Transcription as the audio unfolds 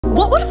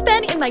what would have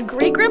been in my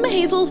great-grandma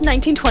Hazel's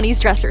 1920s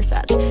dresser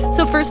set.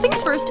 So first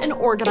things first, an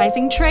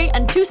organizing tray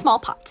and 2 small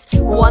pots.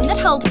 One that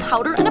held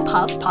powder and a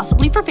puff,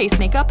 possibly for face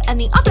makeup, and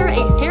the other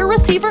a hair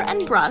receiver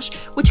and brush,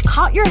 which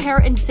caught your hair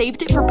and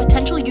saved it for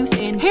potential use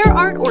in hair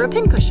art or a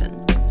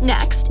pincushion.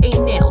 Next, a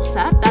nail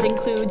set that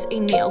includes a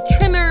nail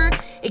trimmer,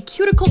 a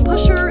cuticle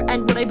pusher,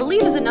 and what I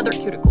believe is another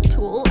cuticle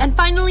tool, and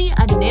finally,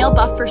 a nail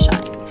buff for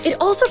shine. It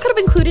also could have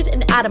included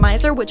an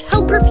atomizer, which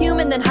held perfume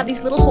and then had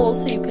these little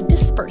holes so you could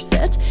disperse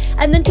it.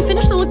 And then to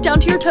finish the look down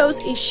to your toes,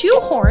 a shoe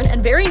horn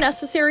and very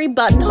necessary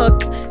button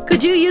hook.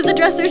 Could you use a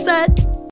dresser set?